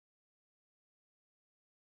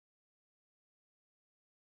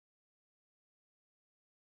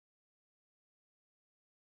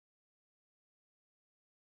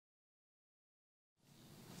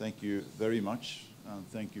Thank you very much, and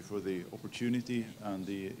thank you for the opportunity and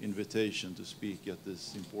the invitation to speak at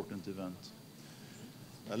this important event.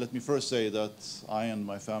 Let me first say that I and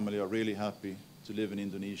my family are really happy to live in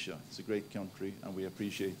Indonesia. It's a great country, and we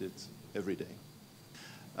appreciate it every day.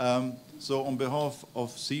 So on behalf of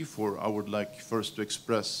CIFOR, I would like first to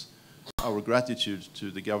express our gratitude to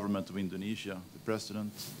the government of Indonesia, the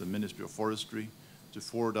President, the Ministry of Forestry, to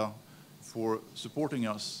FORDA, for supporting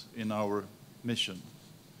us in our mission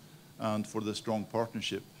and for the strong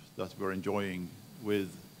partnership that we're enjoying with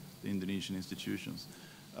the Indonesian institutions.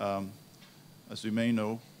 As you may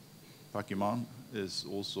know, Pak Iman is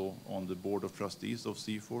also on the board of trustees of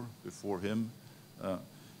CIFOR. Before him,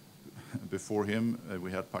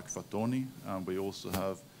 we had Pak Fatoni, and we also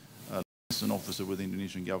have an officer with the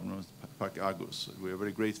Indonesian government, Pak Agus. We are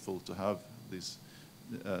very grateful to have this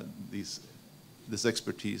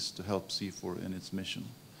expertise to help CIFOR in its mission.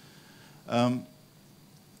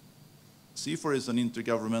 CIFOR is an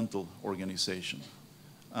intergovernmental organization,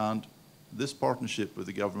 and this partnership with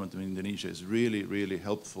the government of Indonesia is really, really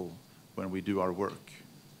helpful when we do our work.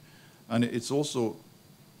 And it's also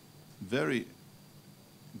very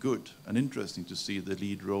good and interesting to see the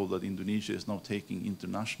lead role that Indonesia is now taking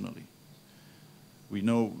internationally. We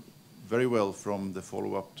know very well from the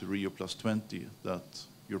follow-up to Rio+20 that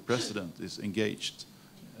your president is engaged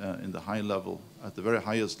in the high level, at the very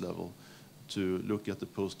highest level, to look at the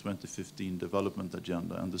post-2015 development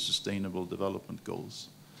agenda and the sustainable development goals.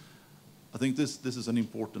 I think this is an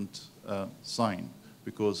important sign,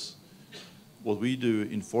 because what we do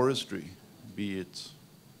in forestry, be it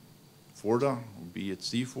FORDA, or be it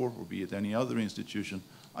CIFOR, or be it any other institution,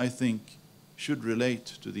 I think should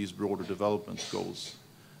relate to these broader development goals.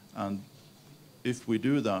 And if we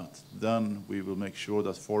do that, then we will make sure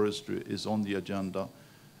that forestry is on the agenda,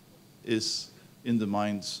 is in the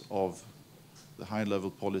minds of the high-level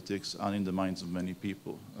politics and in the minds of many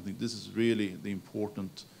people. I think this is really the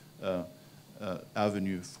important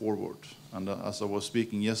avenue forward. And as I was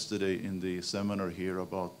speaking yesterday in the seminar here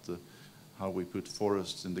about how we put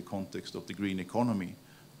forests in the context of the green economy,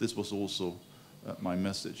 this was also my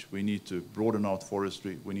message. We need to broaden out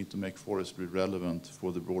forestry. We need to make forestry relevant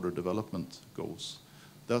for the broader development goals.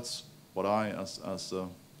 That's what I, as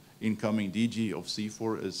incoming DG of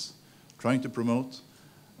CIFOR, is trying to promote.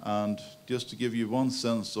 And just to give you one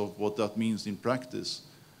sense of what that means in practice,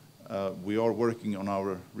 we are working on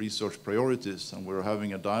our research priorities, and we're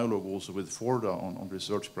having a dialogue also with FORDA on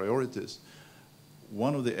research priorities.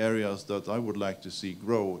 One of the areas that I would like to see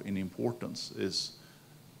grow in importance is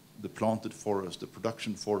the planted forest, the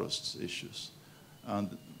production forests issues.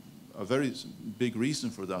 And a very big reason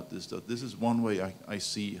for that is that this is one way I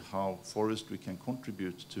see how forestry can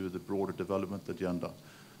contribute to the broader development agenda.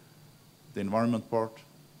 The environment part,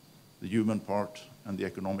 the human part, and the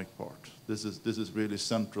economic part. This is really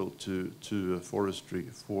central to forestry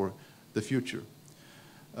for the future.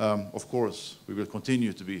 Of course, we will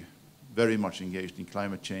continue to be very much engaged in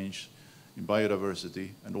climate change, in biodiversity,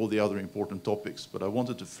 and all the other important topics. But I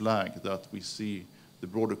wanted to flag that we see the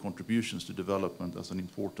broader contributions to development as an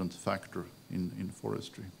important factor in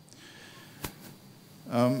forestry.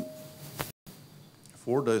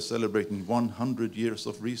 FORDA is celebrating 100 years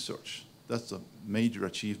of research. That's a major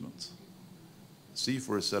achievement.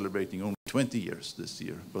 CIFOR is celebrating only 20 years this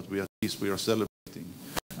year, but at least we are celebrating.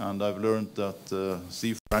 And I've learned that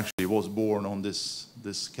CIFOR actually was born on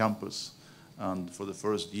this campus. And for the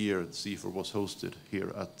first year, CIFOR was hosted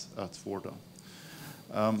here at FORDA.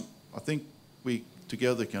 I think we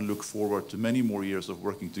together can look forward to many more years of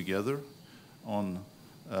working together on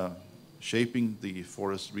shaping the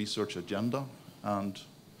forest research agenda and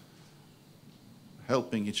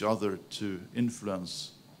helping each other to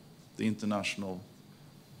influence the international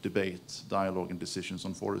debate, dialogue, and decisions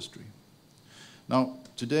on forestry. Now,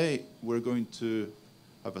 today we're going to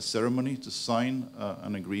have a ceremony to sign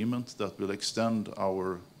an agreement that will extend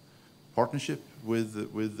our partnership with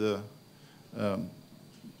the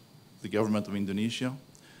government of Indonesia.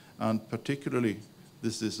 And particularly,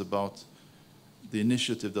 this is about the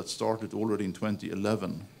initiative that started already in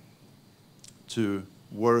 2011 to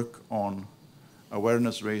work on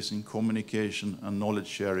awareness raising, communication, and knowledge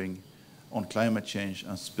sharing on climate change,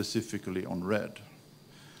 and specifically on REDD.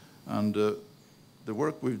 And the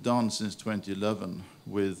work we've done since 2011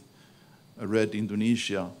 with a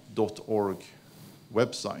REDDindonesia.org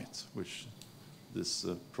website, which this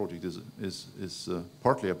project is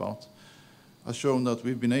partly about, has shown that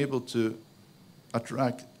we've been able to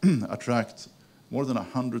attract more than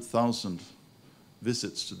 100,000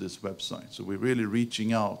 visits to this website. So we're really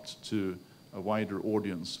reaching out to a wider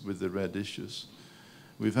audience with the REDD issues.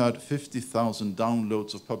 We've had 50,000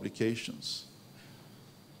 downloads of publications.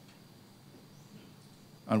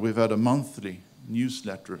 And we've had a monthly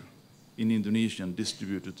newsletter in Indonesian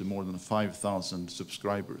distributed to more than 5,000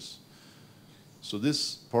 subscribers. So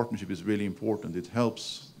this partnership is really important. It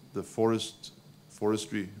helps the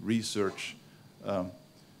forestry research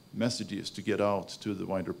messages to get out to the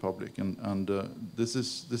wider public. And this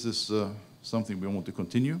is something we want to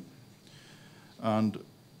continue. And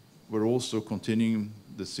we're also continuing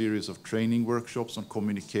the series of training workshops on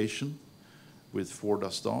communication with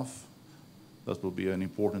FORDA staff. That will be an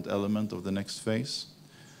important element of the next phase.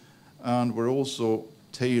 And we're also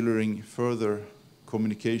tailoring further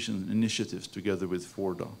communication initiatives together with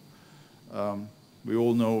FORDA. We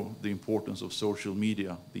all know the importance of social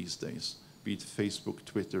media these days, be it Facebook,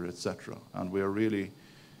 Twitter, etc. And we are really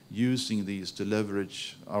using these to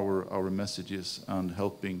leverage our messages and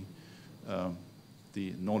helping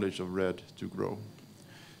the knowledge of REDD to grow.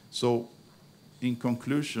 So, in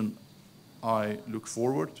conclusion, I look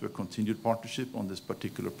forward to a continued partnership on this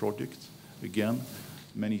particular project. Again,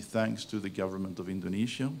 many thanks to the government of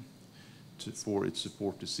Indonesia for its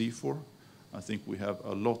support to CIFOR. I think we have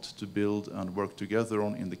a lot to build and work together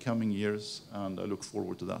on in the coming years, and I look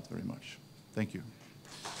forward to that very much. Thank you.